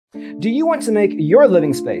Do you want to make your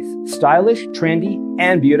living space stylish, trendy,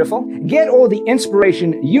 and beautiful? Get all the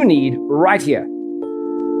inspiration you need right here.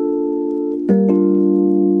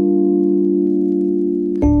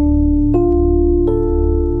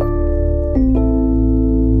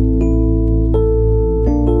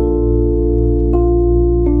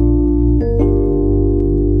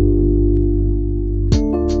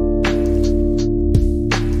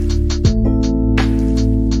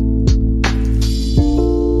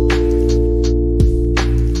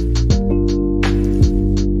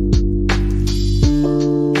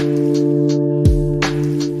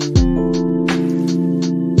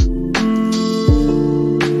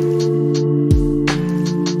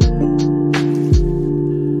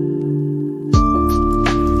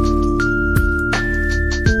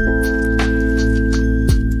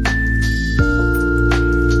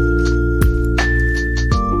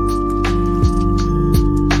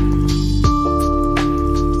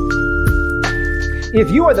 If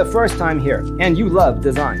you are the first time here and you love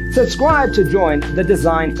design, subscribe to join the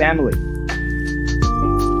design family.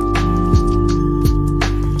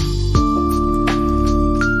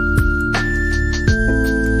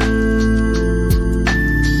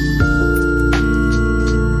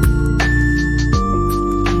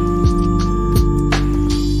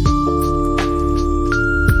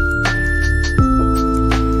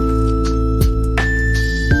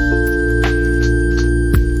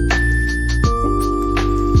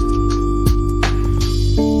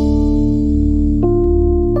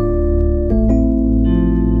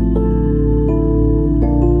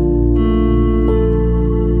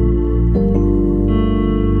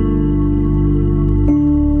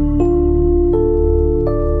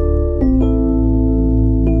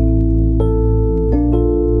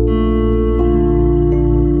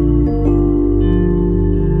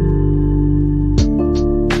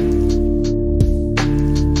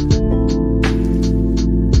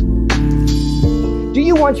 Do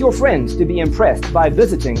you want your friends to be impressed by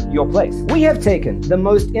visiting your place? We have taken the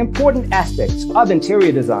most important aspects of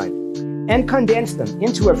interior design and condensed them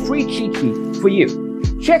into a free cheat sheet for you.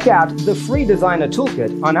 Check out the free designer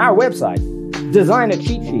toolkit on our website,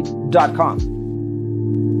 designercheatsheet.com.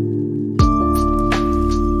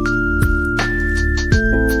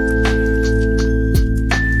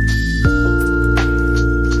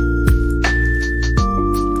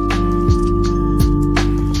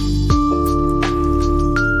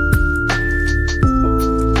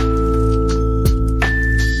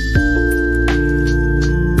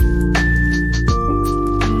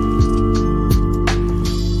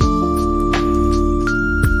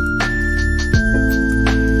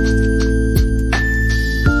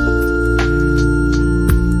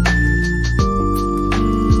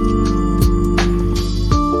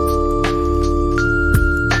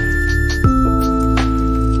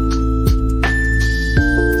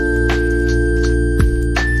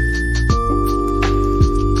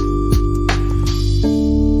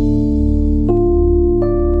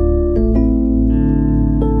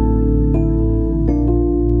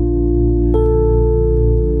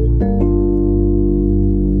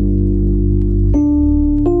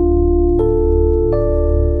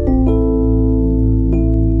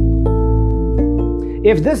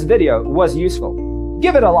 If this video was useful,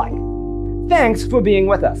 give it a like. Thanks for being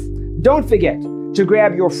with us. Don't forget to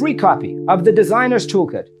grab your free copy of the Designer's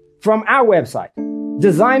Toolkit from our website,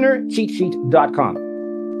 designercheatsheet.com.